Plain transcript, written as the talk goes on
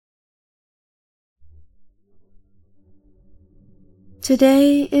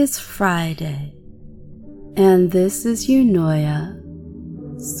Today is Friday, and this is Eunoia,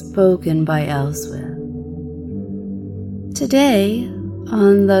 spoken by Elswith. Today,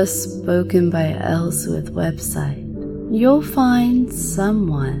 on the Spoken by Elswith website, you'll find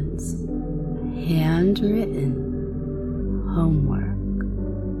someone's handwritten homework.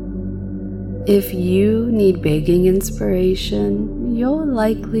 If you need baking inspiration, you'll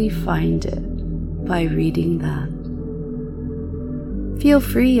likely find it by reading that. Feel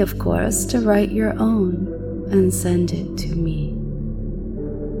free, of course, to write your own and send it to me.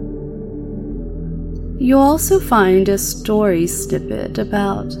 You'll also find a story snippet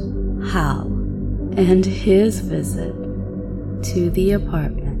about Hal and his visit to the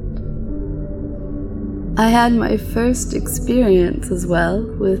apartment. I had my first experience as well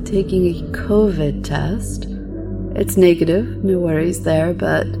with taking a COVID test. It's negative, no worries there,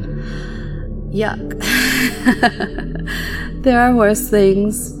 but yuck. There are worse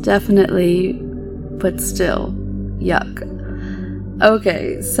things, definitely, but still, yuck.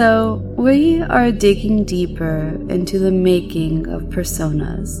 Okay, so we are digging deeper into the making of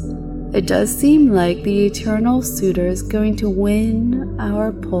personas. It does seem like the eternal suitor is going to win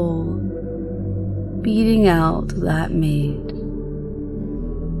our poll, beating out that maid.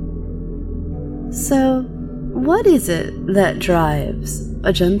 So, what is it that drives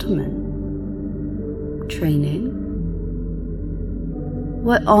a gentleman? Training?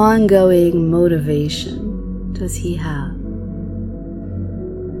 What ongoing motivation does he have?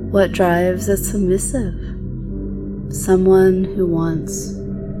 What drives a submissive? Someone who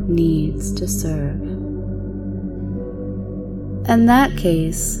needs to serve. In that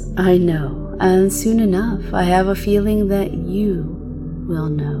case, I know, and soon enough, I have a feeling that you will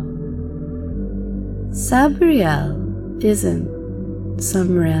know. Sabriel isn't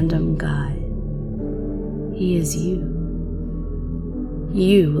some random guy. He is you.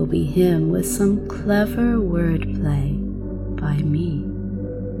 You will be him with some clever wordplay by me.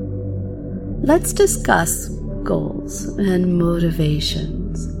 Let's discuss goals and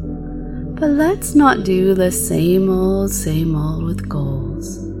motivations, but let's not do the same old with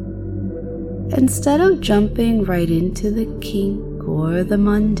goals. Instead of jumping right into the kink or the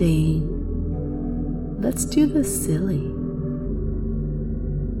mundane, let's do the silly.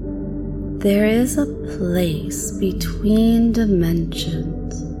 There is a place between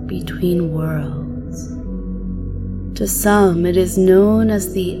dimensions, between worlds. To some, it is known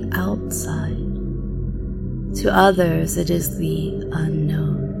as the outside. To others, it is the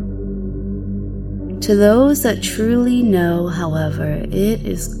unknown. To those that truly know, however, it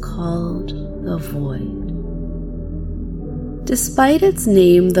is called the void. Despite its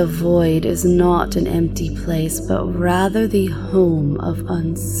name, the void is not an empty place, but rather the home of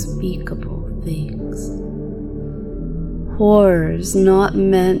unspeakable things. Horrors not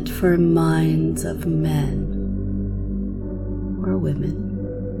meant for minds of men or women.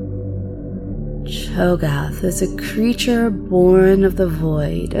 Cho'Gath is a creature born of the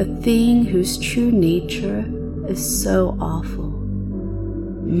void, a thing whose true nature is so awful,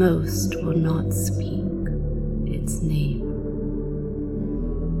 most will not speak its name.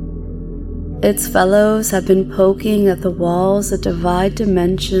 Its fellows have been poking at the walls that divide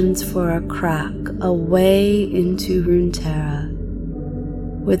dimensions for a crack, a way into Runeterra,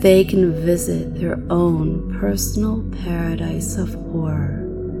 where they can visit their own personal paradise of horror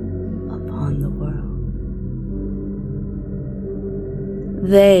upon the world.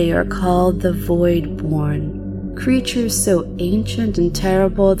 They are called the Voidborn, creatures so ancient and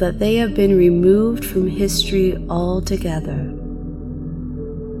terrible that they have been removed from history altogether.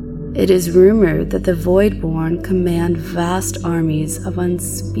 It is rumored that the Voidborn command vast armies of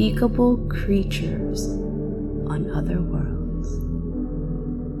unspeakable creatures on other worlds.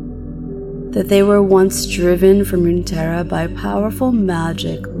 That they were once driven from Runeterra by powerful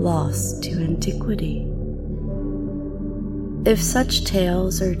magic lost to antiquity. If such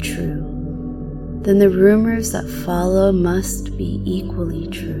tales are true, then the rumors that follow must be equally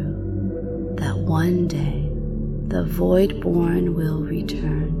true, that one day the Voidborn will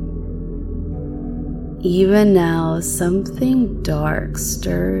return. Even now, something dark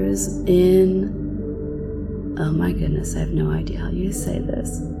stirs in... Oh my goodness, I have no idea how you say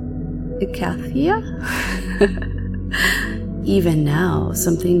this. Icathia? Even now,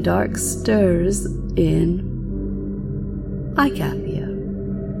 something dark stirs in... Icathia.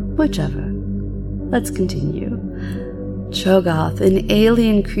 Whichever. Let's continue. Cho'Gath, an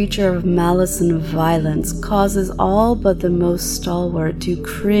alien creature of malice and violence, causes all but the most stalwart to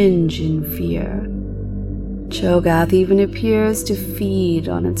cringe in fear. Cho'Gath even appears to feed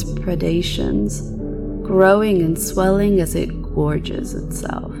on its predations, growing and swelling as it gorges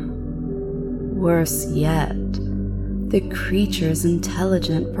itself. Worse yet, the creature's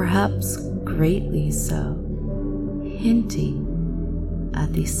intelligent, perhaps greatly so, hinting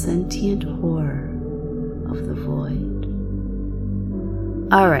at the sentient horror of the void.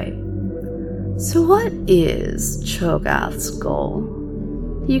 Alright, so what is Cho'Gath's goal?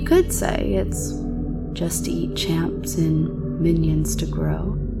 You could say it's just to eat champs and minions to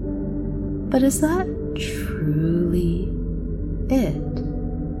grow. But is that truly it?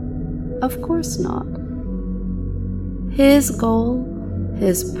 Of course not. His goal,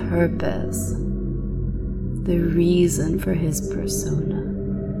 his purpose, the reason for his persona,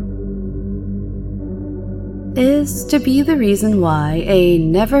 is to be the reason why a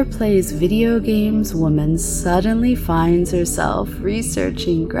never-plays-video-games woman suddenly finds herself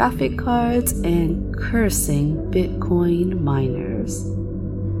researching graphic cards and cursing Bitcoin miners.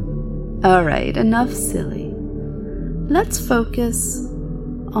 Alright, enough silly. Let's focus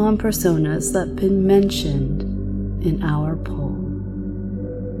on personas that have been mentioned in our poll.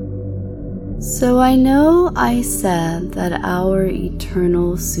 So I know I said that our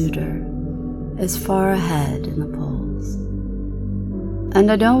eternal suitor is far ahead in the polls,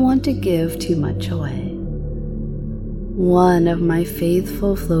 and I don't want to give too much away. One of my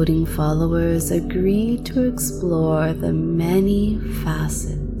faithful floating followers agreed to explore the many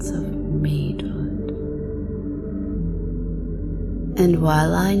facets of maidhood. And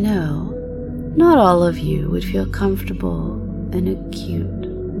while I know not all of you would feel comfortable in a cute,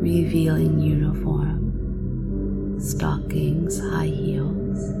 revealing uniform, stockings, high heels,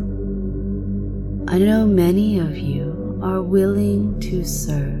 I know many of you are willing to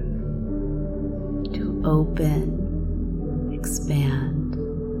serve, to open, expand,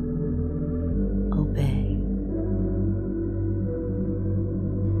 obey.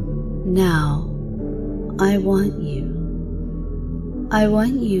 Now, I want you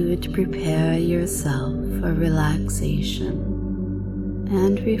to prepare yourself for relaxation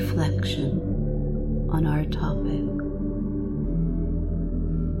and reflection on our topic.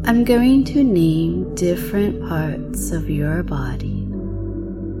 I'm going to name different parts of your body,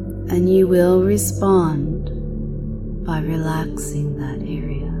 and you will respond by relaxing that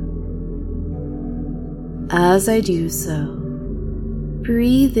area. As I do so,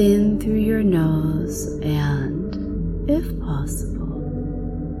 breathe in through your nose and, if possible,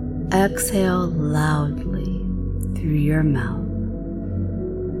 exhale loudly through your mouth.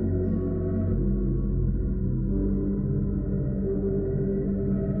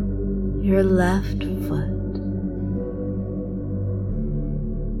 Your left foot,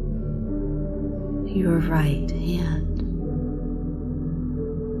 your right hand,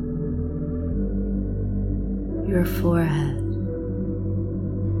 your forehead,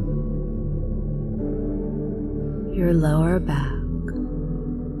 your lower back,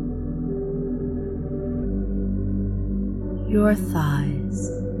 your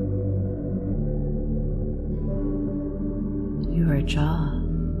thighs, your jaw,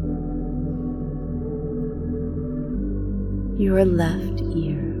 your left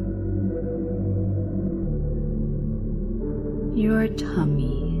ear, your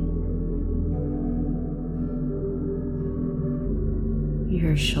tummy,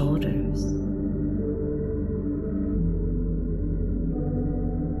 your shoulders.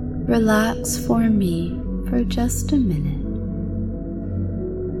 Relax for me for just a minute.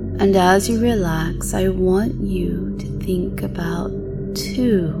 And as you relax, I want you to think about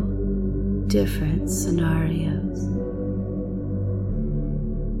two different scenarios.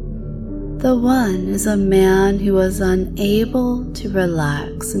 The one is a man who was unable to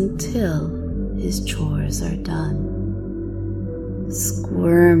relax until his chores are done,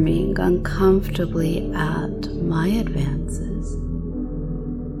 squirming uncomfortably at my advances.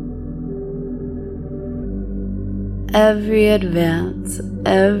 Every advance,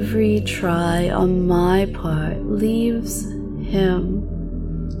 every try on my part leaves him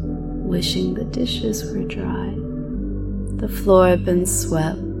wishing the dishes were dry, the floor had been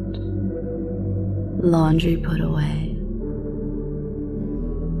swept, laundry put away.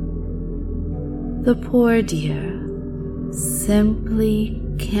 The poor dear simply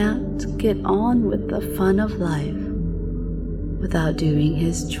can't get on with the fun of life without doing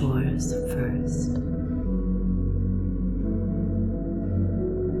his chores first.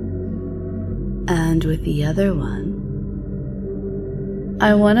 And with the other one,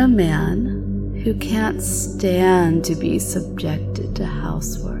 I want a man who can't stand to be subjected to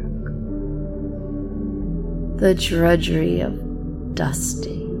housework, the drudgery of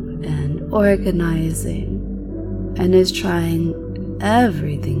dusting and organizing, and is trying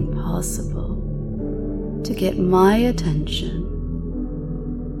everything possible to get my attention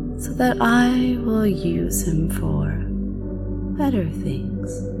so that I will use him for better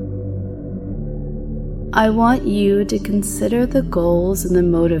things. I want you to consider the goals and the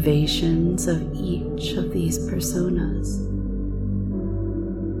motivations of each of these personas,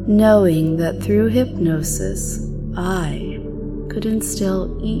 knowing that through hypnosis, I could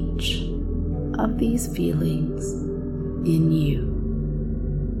instill each of these feelings in you.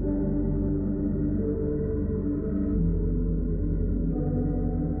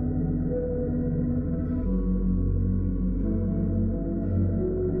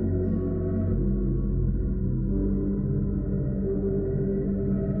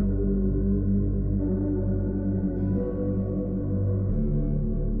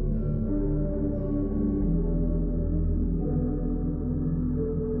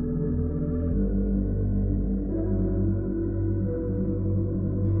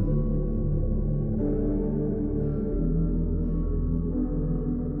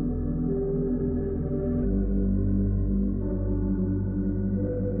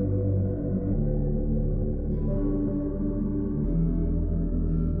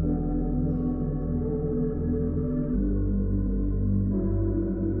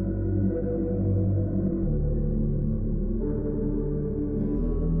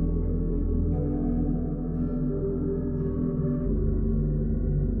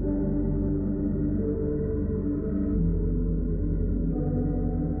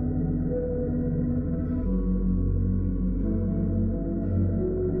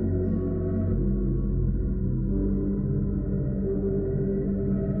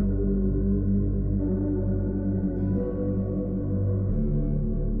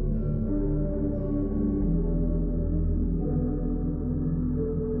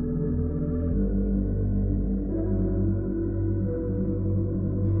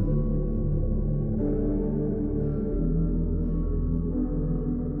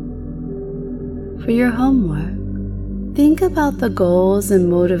 For your homework, think about the goals and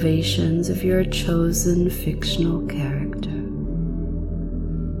motivations of your chosen fictional character.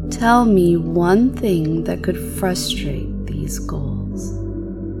 Tell me one thing that could frustrate these goals.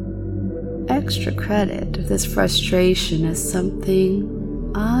 Extra credit if this frustration is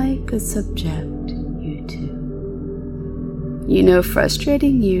something I could subject you to. You know,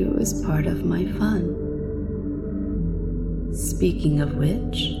 frustrating you is part of my fun. Speaking of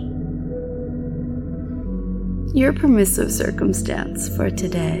which, your permissive circumstance for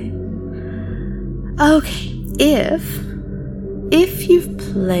today. Okay, if you've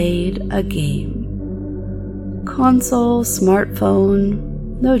played a game, console, smartphone,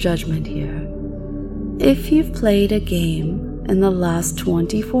 no judgment here. If you've played a game in the last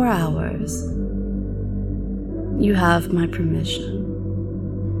 24 hours, you have my permission.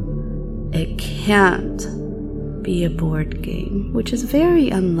 It can't be a board game, which is very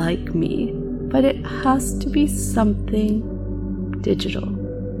unlike me, but it has to be something digital.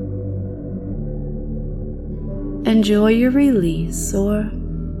 Enjoy your release or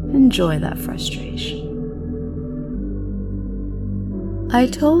enjoy that frustration. I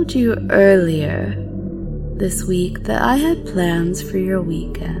told you earlier this week that I had plans for your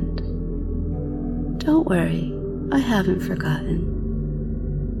weekend. Don't worry, I haven't forgotten.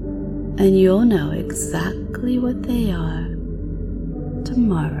 And you'll know exactly what they are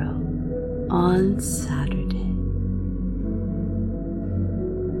tomorrow on Saturday.